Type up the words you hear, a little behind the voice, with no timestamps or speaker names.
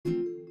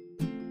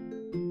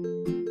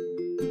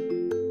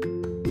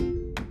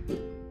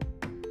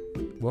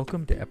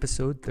Welcome to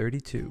episode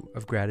 32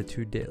 of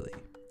Gratitude Daily.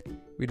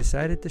 We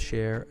decided to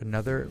share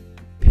another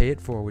Pay It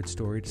Forward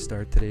story to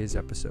start today's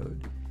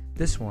episode.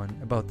 This one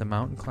about the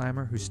mountain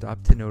climber who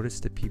stopped to notice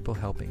the people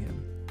helping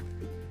him.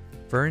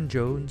 Vern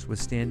Jones was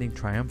standing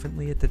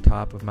triumphantly at the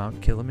top of Mount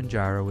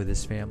Kilimanjaro with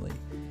his family,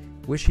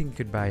 wishing he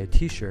could buy a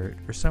t-shirt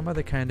or some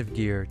other kind of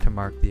gear to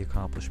mark the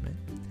accomplishment.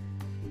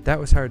 That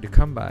was hard to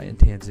come by in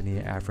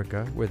Tanzania,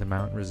 Africa, where the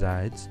mountain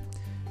resides,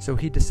 so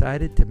he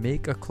decided to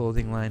make a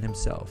clothing line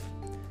himself.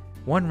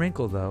 One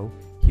wrinkle, though,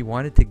 he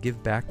wanted to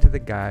give back to the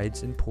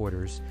guides and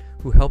porters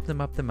who helped him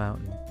up the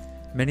mountain,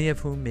 many of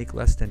whom make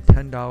less than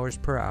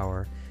 $10 per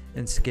hour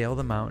and scale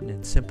the mountain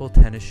in simple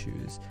tennis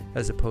shoes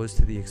as opposed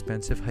to the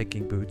expensive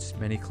hiking boots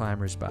many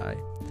climbers buy.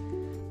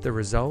 The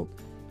result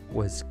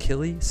was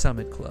Kili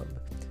Summit Club,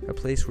 a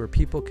place where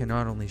people can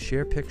not only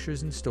share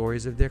pictures and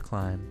stories of their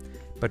climb,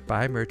 but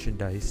buy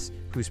merchandise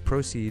whose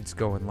proceeds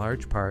go in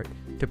large part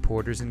to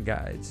porters and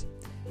guides.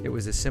 It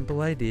was a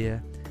simple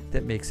idea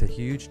that makes a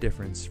huge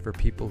difference for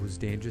people whose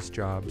dangerous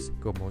jobs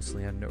go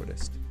mostly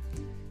unnoticed.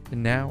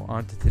 And now,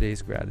 on to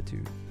today's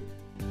gratitude.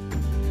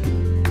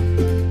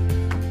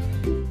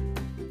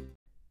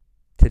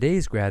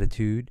 Today's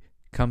gratitude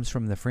comes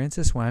from the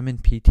Francis Wyman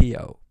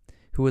PTO,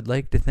 who would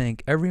like to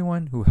thank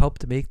everyone who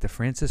helped make the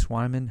Francis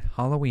Wyman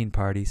Halloween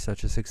party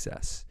such a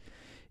success.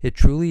 It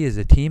truly is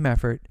a team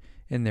effort,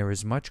 and there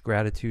is much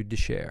gratitude to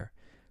share,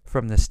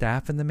 from the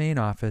staff in the main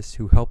office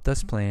who helped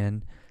us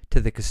plan, to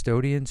the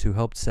custodians who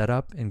helped set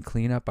up and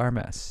clean up our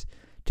mess,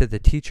 to the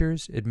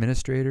teachers,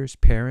 administrators,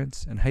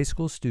 parents, and high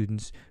school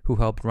students who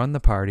helped run the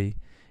party,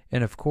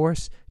 and of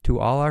course, to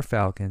all our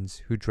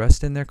Falcons who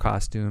dressed in their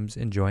costumes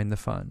and joined the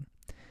fun.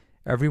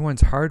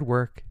 Everyone's hard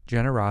work,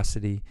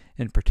 generosity,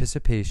 and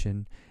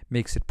participation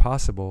makes it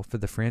possible for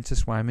the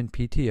Francis Wyman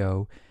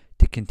PTO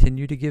to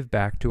continue to give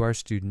back to our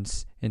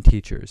students and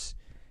teachers.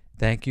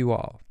 Thank you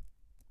all.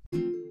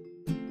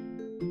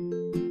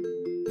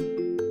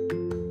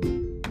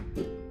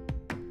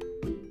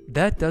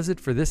 That does it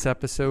for this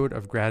episode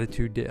of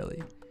Gratitude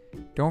Daily.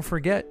 Don't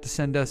forget to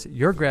send us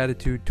your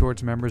gratitude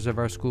towards members of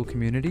our school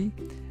community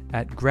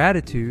at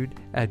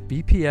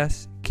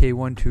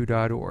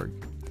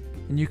gratitude@bpsk12.org.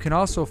 And you can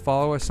also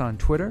follow us on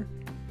Twitter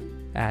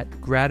at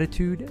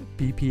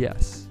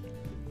GratitudeBPS.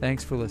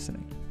 Thanks for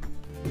listening.